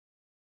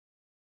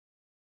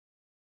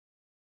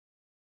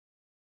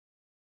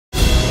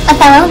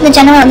Othello, the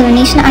general of the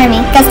Venetian army,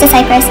 goes to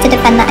Cyprus to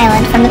defend the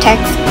island from the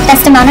Turks.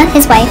 Desdemona,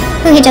 his wife,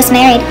 who he just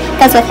married,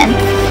 goes with him.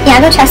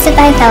 Iago, trusted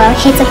by Othello,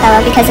 hates Othello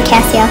because of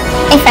Cassio,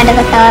 a friend of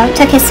Othello,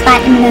 took his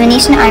spot in the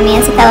Venetian army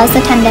as Othello's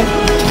lieutenant.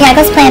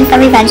 Iago's plan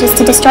for revenge is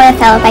to destroy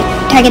Othello by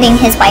targeting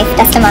his wife,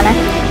 Desdemona,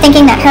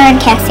 thinking that her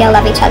and Cassio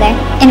love each other.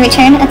 In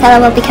return,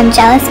 Othello will become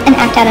jealous and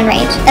act out in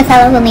rage.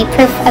 Othello will need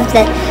proof of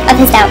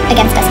his doubt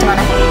against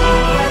Desdemona.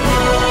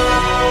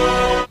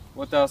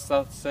 What dost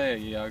thou say,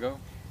 Iago?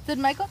 Did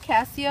Michael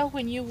Cassio,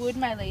 when you wooed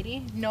my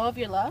lady, know of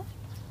your love?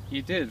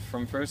 He did,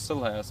 from first to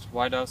last.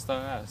 Why dost thou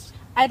ask?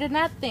 I did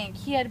not think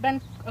he had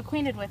been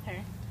acquainted with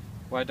her.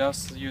 Why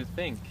dost you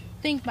think?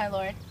 Think, my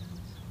lord.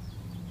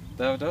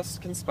 Thou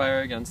dost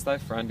conspire against thy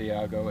friend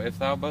Iago. If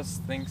thou but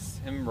thinkst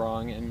him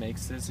wrong and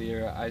makes his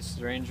ear a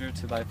stranger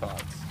to thy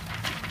thoughts.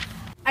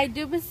 I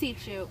do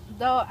beseech you,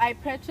 though I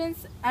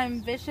perchance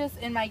am vicious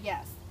in my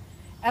guess.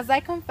 As I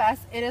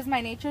confess, it is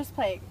my nature's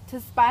plague, to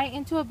spy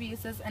into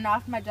abuses and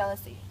off my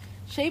jealousy.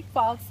 Shape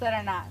faults that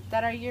are not,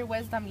 that are your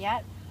wisdom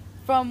yet,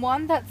 from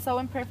one that so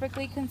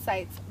imperfectly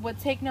concites, would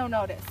take no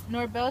notice,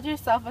 nor build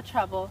yourself a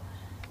trouble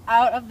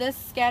out of this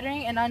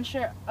scattering and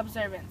unsure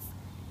observance.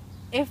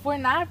 If were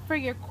not for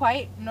your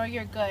quiet, nor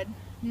your good,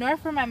 nor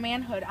for my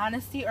manhood,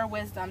 honesty, or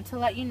wisdom, to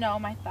let you know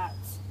my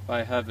thoughts.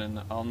 By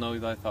heaven, I'll know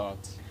thy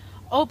thoughts.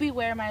 Oh,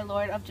 beware, my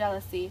lord, of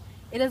jealousy.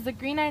 It is the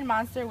green-eyed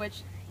monster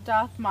which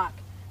doth mock.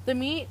 The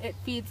meat it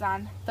feeds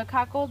on, the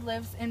cuckold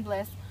lives in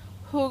bliss,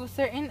 who,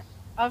 certain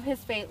of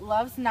his fate,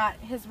 loves not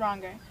his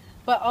wronger.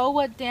 But oh,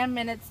 what damned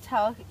minutes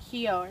tell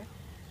he o'er,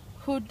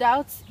 who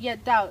doubts,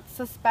 yet doubts,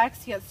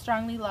 suspects, yet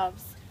strongly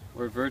loves.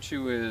 Where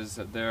virtue is,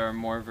 there are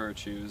more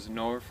virtues,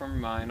 nor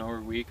from mine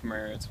or weak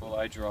merits will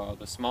I draw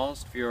the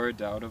smallest fear or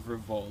doubt of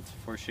revolt,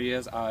 for she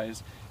has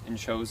eyes, and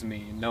chose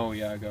me. No,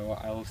 Iago,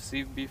 I'll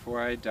see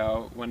before I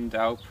doubt, when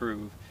doubt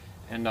prove,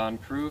 and on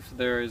proof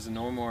there is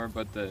no more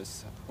but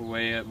this,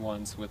 away at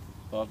once with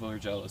love or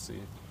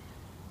jealousy.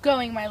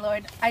 Going, my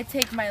lord, I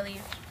take my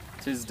leave.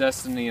 'Tis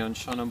destiny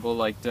unshunnable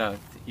like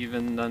death.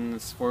 Even then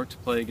this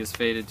forked plague is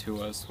fated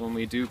to us. When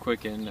we do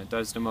quicken,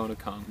 Desdemona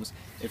comes.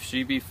 If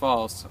she be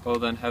false, oh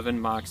then heaven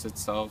mocks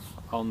itself.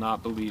 I'll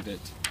not believe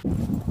it.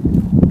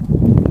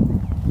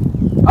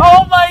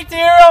 Oh, my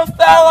dear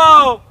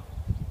Othello!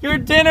 Your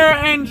dinner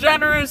and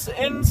generous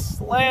in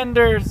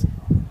slanders.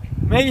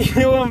 May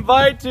you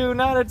invite to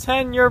not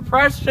attend your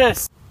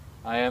precious.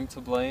 I am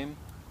to blame?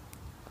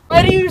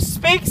 Why do you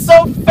speak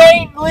so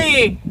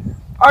faintly?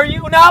 Are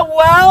you not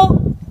well?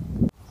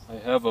 I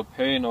have a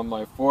pain on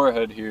my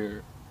forehead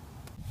here.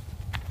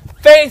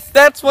 Faith,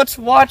 that's what's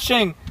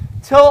watching.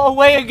 Till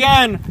away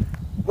again.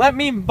 Let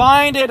me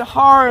bind it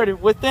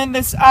hard. Within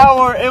this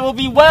hour it will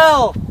be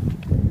well.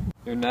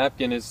 Your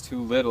napkin is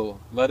too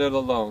little. Let it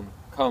alone.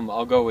 Come,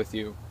 I'll go with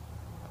you.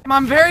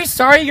 I'm very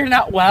sorry you're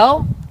not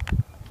well.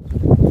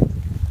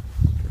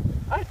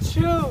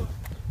 Achoo.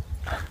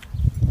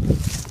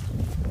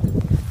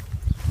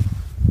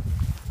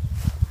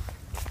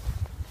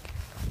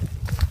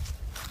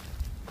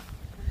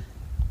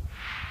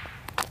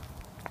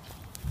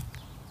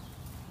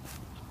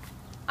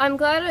 I'm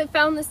glad I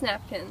found this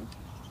napkin.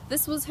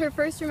 This was her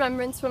first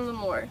remembrance from the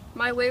moor.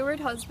 My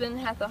wayward husband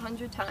hath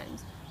 100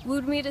 times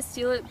wooed me to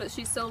steal it, but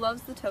she so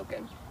loves the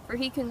token, for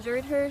he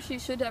conjured her she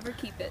should ever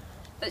keep it,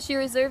 that she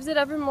reserves it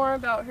evermore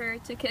about her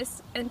to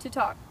kiss and to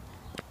talk.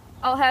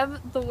 I'll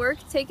have the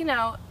work taken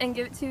out and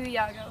give it to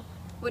Iago.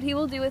 What he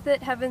will do with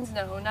it, heavens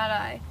know, not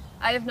I.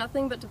 I have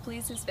nothing but to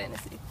please his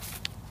fantasy.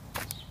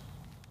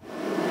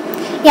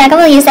 Iago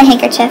will use the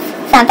handkerchief,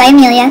 found by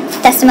Emilia,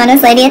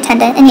 Desdemona's lady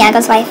attendant and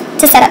Iago's wife,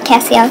 to set up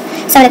Cassio,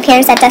 so it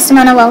appears that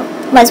Desdemona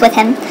was with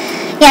him.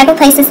 Iago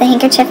places the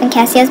handkerchief in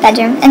Cassio's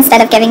bedroom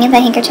instead of giving the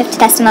handkerchief to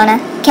Desdemona.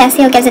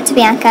 Cassio gives it to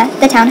Bianca,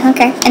 the town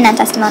hooker, and not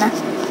Desdemona.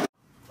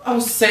 Oh,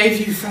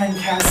 save you, friend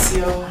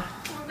Cassio.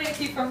 What make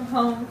you from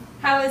home?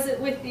 How is it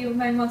with you,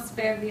 my most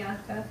fair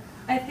Bianca?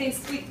 I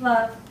taste sweet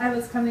love. I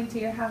was coming to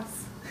your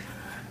house.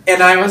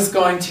 And I was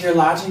going to your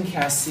lodging,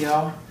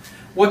 Cassio.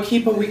 What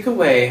keep a week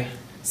away?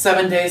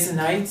 7 days and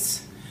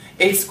nights,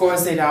 8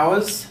 scores 8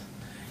 hours,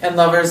 and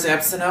lovers'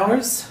 absent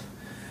hours?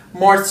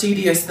 More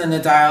tedious than the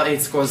dial 8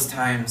 scores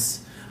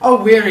times. A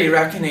weary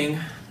reckoning.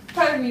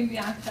 Pardon me,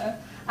 Bianca.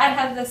 I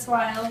have this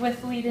while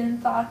with leaden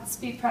thoughts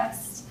be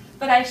pressed,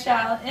 but I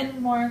shall, in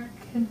more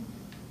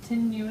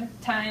continued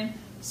time,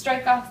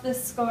 strike off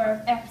this score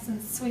of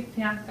absence, sweet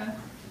Bianca.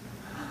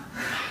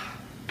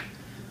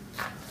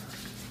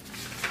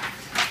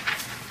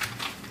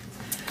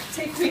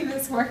 Take me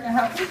this work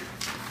out.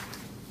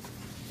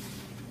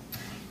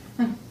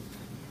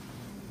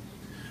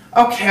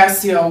 Oh,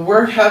 Cassio,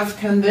 where have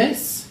come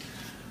this?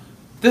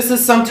 This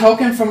is some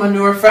token from a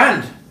newer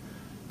friend.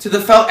 To the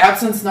felt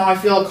absence now I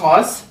feel a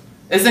cause.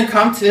 Isn't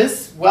come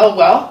 'tis,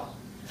 well.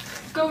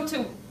 Go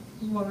to,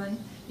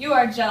 woman. You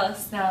are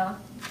jealous now.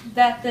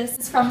 That this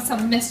is from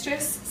some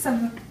mistress,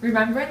 some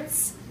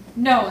remembrance?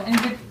 No, in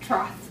good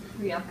troth,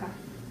 Bianca.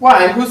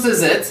 Why, whose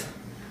is it?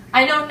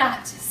 I know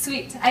not,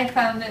 sweet. I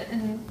found it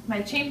in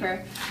my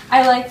chamber.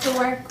 I like to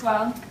work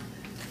well.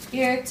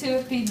 Here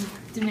to be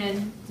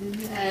demanded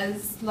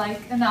as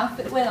like enough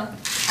it will.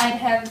 I'd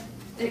have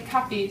it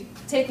copied,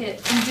 take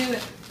it,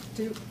 and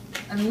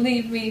and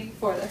leave me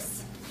for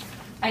this.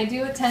 I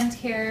do attend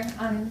here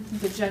on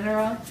the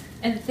general,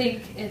 and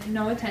think it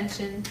no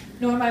attention,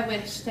 nor my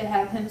wish to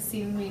have him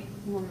see me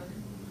woman.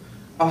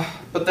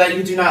 Oh, but that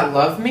you do not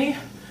love me?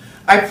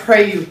 I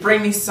pray you,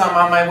 bring me some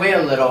on my way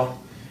a little,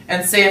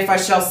 and say if I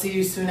shall see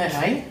you soon at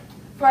night?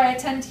 For I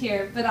attend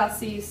here, but I'll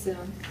see you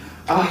soon.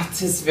 Ah,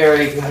 'tis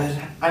very good.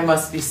 I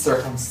must be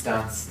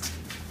circumstanced.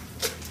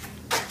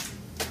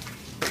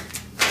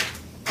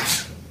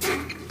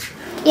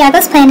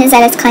 Iago's plan is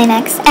at its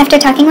climax. After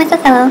talking with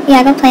Othello,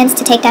 Iago plans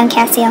to take down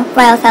Cassio,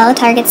 while Othello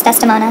targets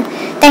Desdemona.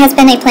 There has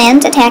been a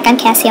planned attack on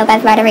Cassio by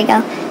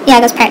Roderigo,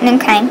 Iago's partner in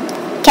crime.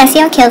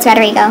 Cassio kills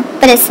Roderigo,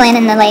 but is slain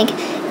in the leg,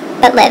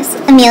 but lives.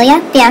 Emilia,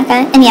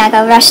 Bianca, and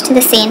Iago rush to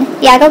the scene.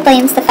 Iago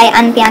blames the fight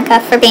on Bianca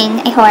for being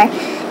a whore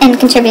and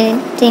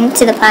contributing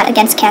to the plot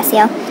against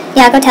Cassio.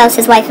 Iago tells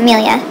his wife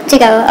Emilia to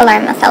go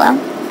alarm Othello.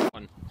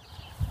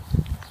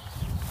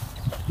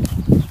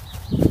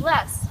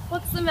 Lass,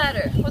 what's the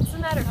matter? What's the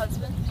matter,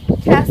 husband?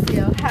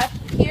 Cassio hath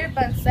here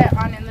been set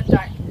on in the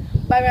dark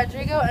by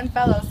Roderigo and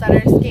fellows that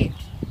are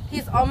escaped.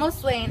 He's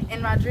almost slain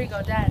and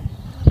Roderigo dead.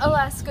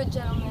 Alas, good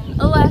gentleman,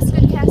 alas,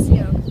 good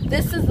Cassio.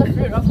 This is the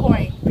fruit of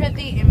whoring.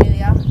 Prithee,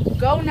 Emilia,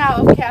 go now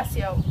of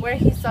Cassio, where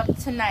he supped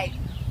tonight.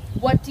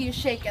 What do you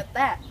shake at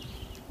that?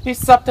 He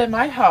supped at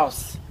my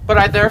house, but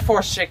I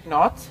therefore shake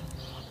not.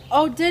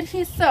 Oh, did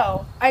he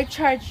so? I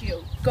charge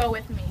you, go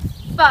with me.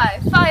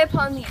 Fie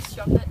upon thee,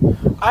 strumpet.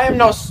 I am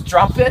no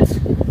strumpet,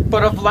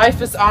 but of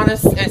life as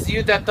honest as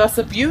you that thus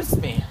abuse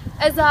me.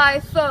 As I,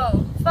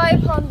 foe, fie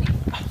upon thee.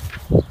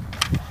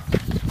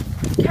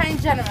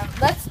 Kind gentlemen,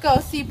 let's go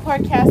see poor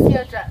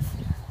Cassio dress.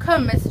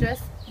 Come,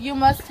 mistress, you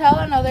must tell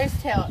another's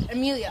tale.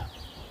 Emilia,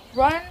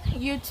 run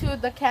you to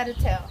the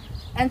cattail,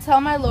 and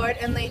tell my lord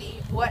and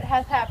lady what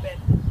hath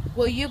happened.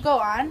 Will you go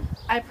on?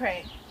 I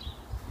pray.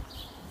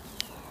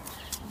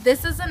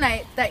 This is a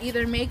night that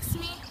either makes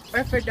me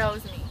or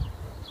fordoes me.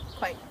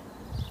 Quite.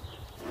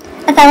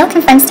 Othello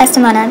confronts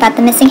Desdemona about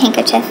the missing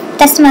handkerchief.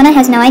 Desdemona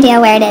has no idea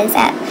where it is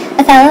at.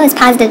 Othello is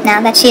positive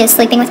now that she is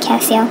sleeping with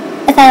Cassio.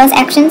 Othello's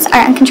actions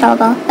are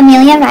uncontrollable.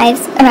 Emilia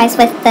arrives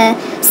with the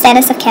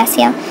status of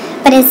Cassio,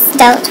 but is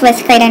dealt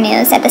with greater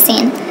news at the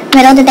scene.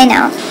 Little did they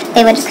know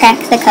they would crack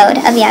the code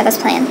of Iago's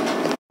plan.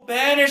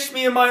 Banish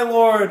me, my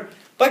lord,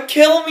 but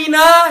kill me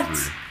not!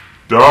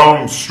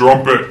 Down,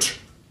 strumpet!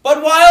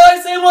 But while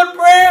I say one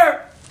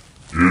prayer!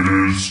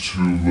 It is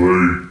too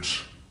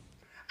late.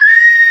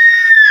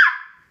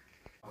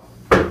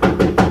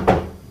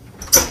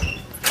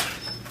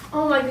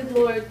 Oh my good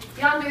lord,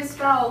 yonder is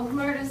foul,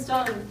 murder's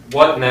done.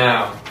 What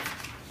now?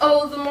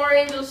 Oh, the more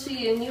angel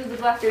she, and you the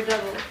blacker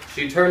devil.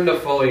 She turned to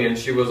Folly, and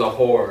she was a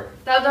whore.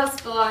 Thou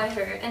dost belie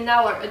her, and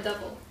thou art a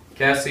devil.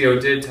 Cassio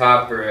did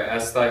top her,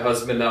 ask thy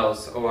husband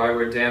else, oh, I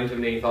were damned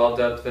beneath all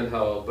depth and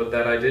hell, but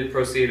that I did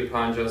proceed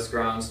upon just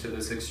grounds to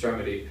this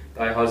extremity,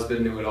 thy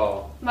husband knew it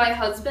all. My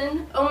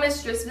husband? O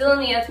mistress,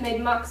 villainy hath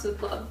made mocks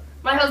with love.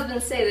 My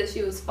husband say that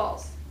she was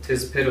false.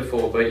 'Tis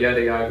pitiful, but yet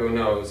Iago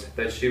knows,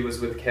 that she was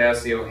with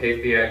Cassio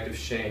hate the act of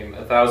shame,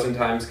 1,000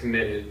 times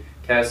committed.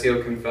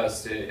 Cassio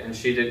confessed it, and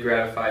she did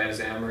gratify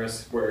his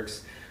amorous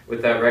works,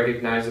 with that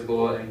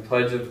recognizable and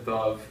pledge of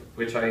love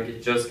which I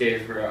just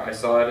gave her. I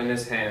saw it in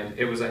his hand.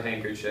 It was a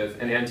handkerchief,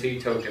 an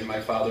antique token my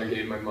father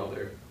gave my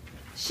mother.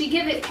 She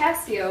give it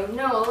Cassio,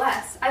 no,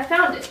 alas, I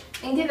found it,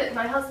 and give it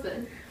my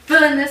husband.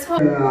 Villain, this whole...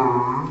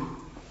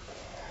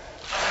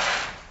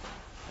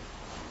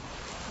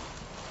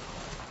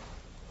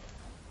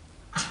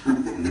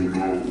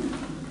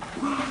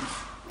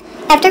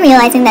 After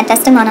realizing that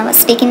Desdemona was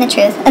speaking the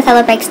truth,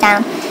 Othello breaks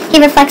down. He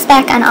reflects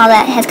back on all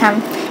that has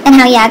come, and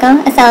how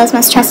Iago, Othello's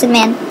most trusted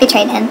man,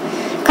 betrayed him.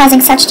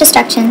 Causing such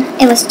destruction,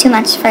 it was too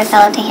much for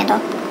Othello to handle.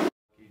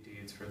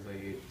 Deeds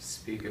relate,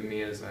 speak of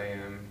me as I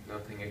am,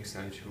 nothing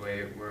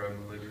accentuate, were a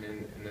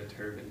malignant and a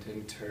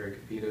turbaned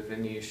Turk, beat a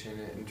Venetian,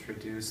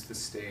 introduced the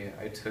state,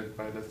 I took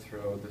by the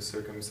throat the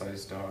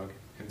circumcised dog,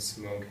 and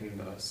smote him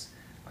thus.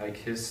 I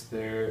kissed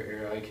there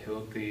ere I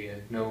killed thee,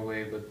 no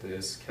way but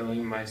this,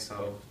 killing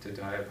myself to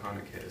die upon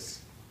a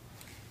kiss.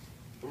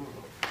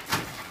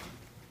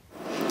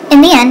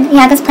 In the end,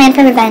 Iago's plan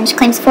for revenge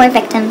claims 4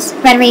 victims: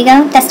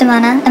 Roderigo,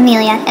 Desdemona,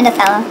 Emilia, and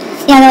Othello.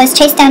 Iago is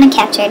chased down and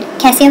captured.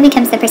 Cassio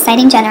becomes the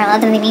presiding general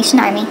of the Venetian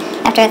army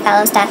after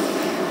Othello's death.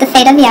 The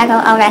fate of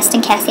Iago all rests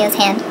in Cassio's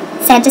hand.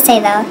 Sad to say,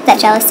 though, that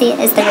jealousy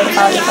is the root of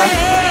all evil.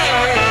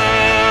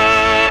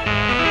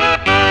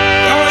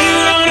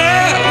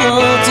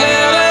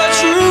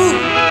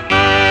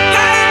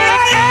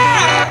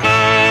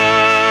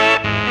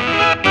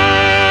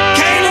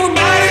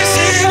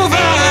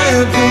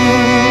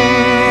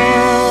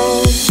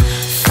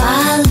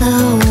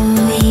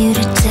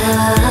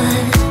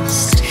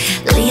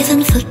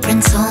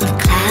 Footprints on the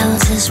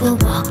clouds as we're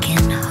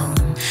walking home.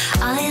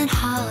 Iron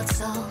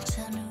hearts all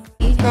turn.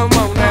 Come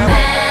on now.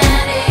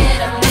 Man,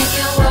 it'll make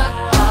you work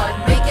hard,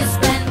 make you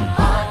spend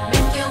hard.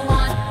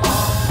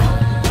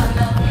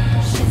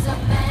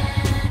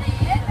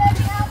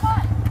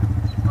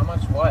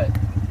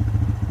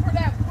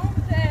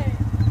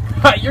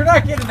 You're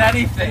not getting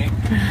anything.